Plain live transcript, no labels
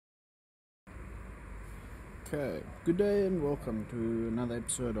Okay, good day and welcome to another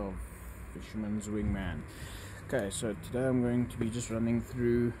episode of Fisherman's Wingman. Okay, so today I'm going to be just running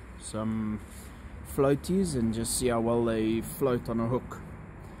through some floaties and just see how well they float on a hook.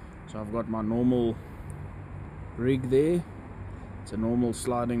 So I've got my normal rig there. It's a normal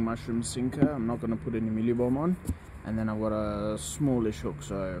sliding mushroom sinker. I'm not going to put any millibomb on. And then I've got a smallish hook,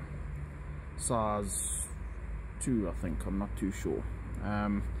 so size 2 I think, I'm not too sure.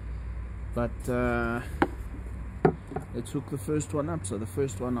 Let's hook the first one up. So the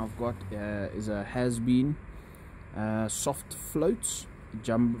first one I've got is a Has-Been soft floats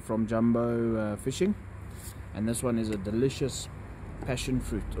from Jumbo Fishing, and this one is a delicious passion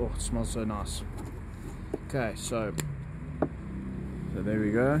fruit. Oh, it smells so nice. Okay, so there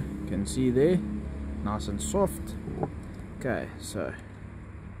we go. You can see there, nice and soft. Okay, so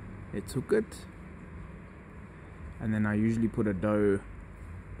let's hook it, and then I usually put a dough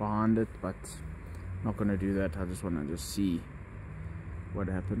behind it, but not going to do that. I just want to see what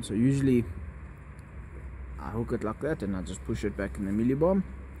happens. So usually I hook it like that and I just push it back in the millibomb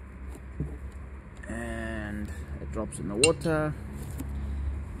and it drops in the water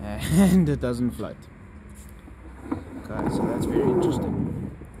and it doesn't float. Okay, so that's very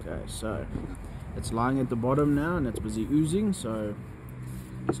interesting. Okay, so it's lying at the bottom now and it's busy oozing, so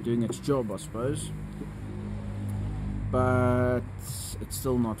it's doing its job, I suppose, but it's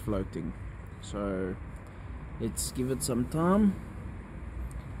still not floating. So let's give it some time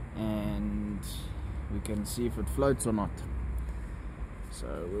and we can see if it floats or not.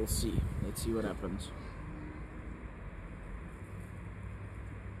 So we'll see. Let's see what happens.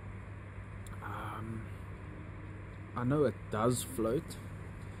 I know it does float.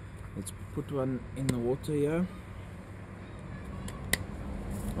 Let's put one in the water here.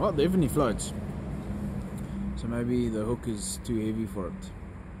 Oh, it definitely floats. So maybe the hook is too heavy for it.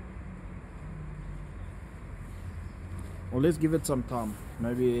 Well, let's give it some time.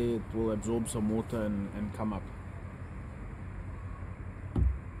 Maybe it will absorb some water and come up.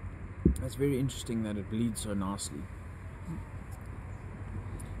 It's very interesting that it bleeds so nicely.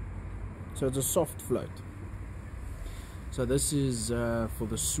 So it's a soft float. So this is for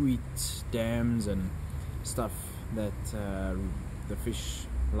the sweet dams and stuff that the fish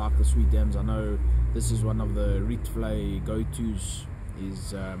like, the sweet dams. I know this is one of the Rietvlei go-tos,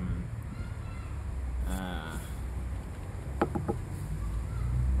 is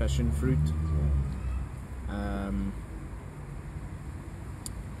passion fruit,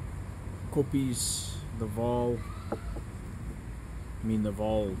 Koppies, the Vaal. I mean the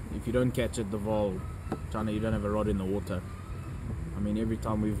Vaal, if you don't catch it, the Vaal, China, you don't have a rod in the water. I mean, every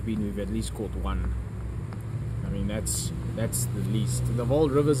time we've been, we've at least caught one. I mean, that's the least. The Vaal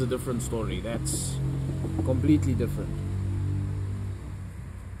River's a different story. That's completely different.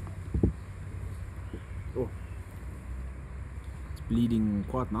 Oh, it's bleeding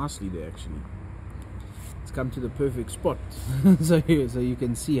quite nicely there actually. It's come to the perfect spot. so you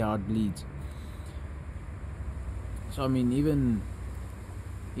can see how it bleeds. So I mean, even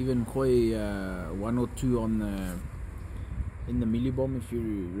koi 1 or 2 on in the millibomb if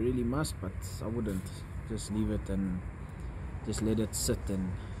you really must, but I wouldn't. Just leave it and just let it sit,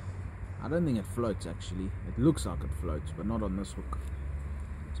 and I don't think it floats actually. It looks like it floats, but not on this hook.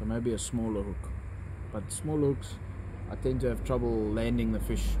 So maybe a smaller hook. But smaller hooks, I tend to have trouble landing the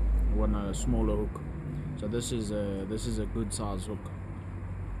fish on a smaller hook. So this is a good size hook.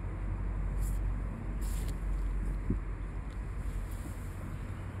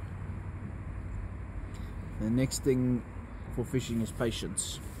 The next thing for fishing is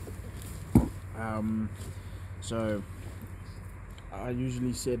patience. So I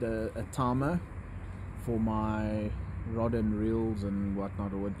usually set a timer for my rod and reels and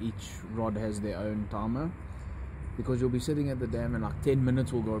whatnot, or each rod has their own timer, because you'll be sitting at the dam and like 10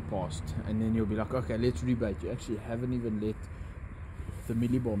 minutes will go past and then you'll be like, okay, let's rebait. You actually haven't even let the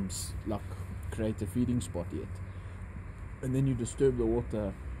millibombs like create a feeding spot yet, and then you disturb the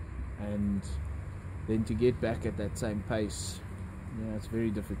water, and then to get back at that same pace, yeah, it's very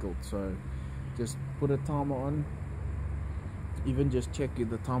difficult. So just put a timer on. Even just check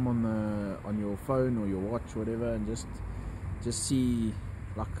the time on your phone or your watch, whatever, and just see,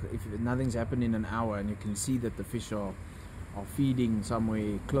 like, if nothing's happened in an hour and you can see that the fish are feeding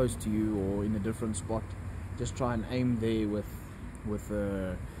somewhere close to you or in a different spot, just try and aim there with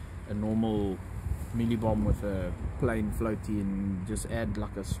a normal millibomb with a plain floaty, and just add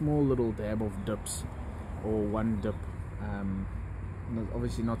like a small little dab of dips or one dip.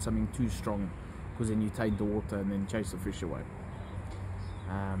 Obviously not something too strong, because then you taint the water and then chase the fish away.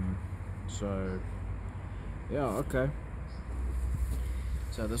 So yeah, okay.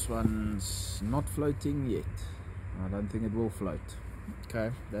 So this one's not floating yet. I don't think it will float.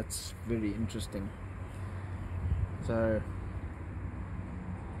 Okay, that's very interesting. So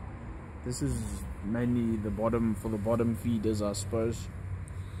this is mainly the bottom, for the bottom feeders, I suppose,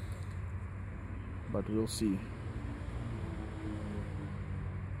 but we'll see.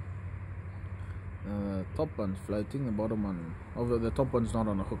 Top one's floating, the bottom one, although the top one's not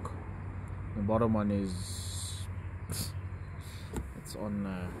on a hook, the bottom one is it's on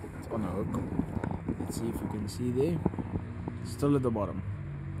a hook. Let's see if you can see there, still at the bottom.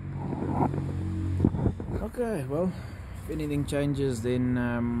 Okay, well, if anything changes, then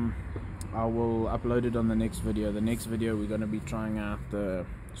I will upload it on the next video. The next video we're going to be trying out the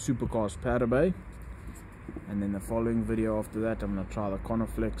Supercast Powder Bay, and then the following video after that I'm going to try the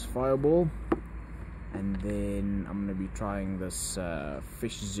Coniflex Fireball, and then I'm going to be trying this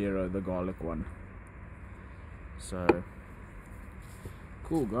Fish Zero, the garlic one. So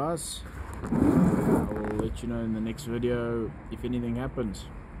cool, guys. I will let you know in the next video if anything happens.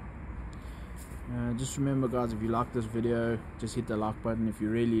 Just remember, guys, if you like this video, just hit the like button. If you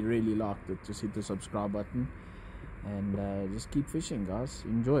really liked it, just hit the subscribe button, and just keep fishing, guys.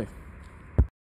 Enjoy.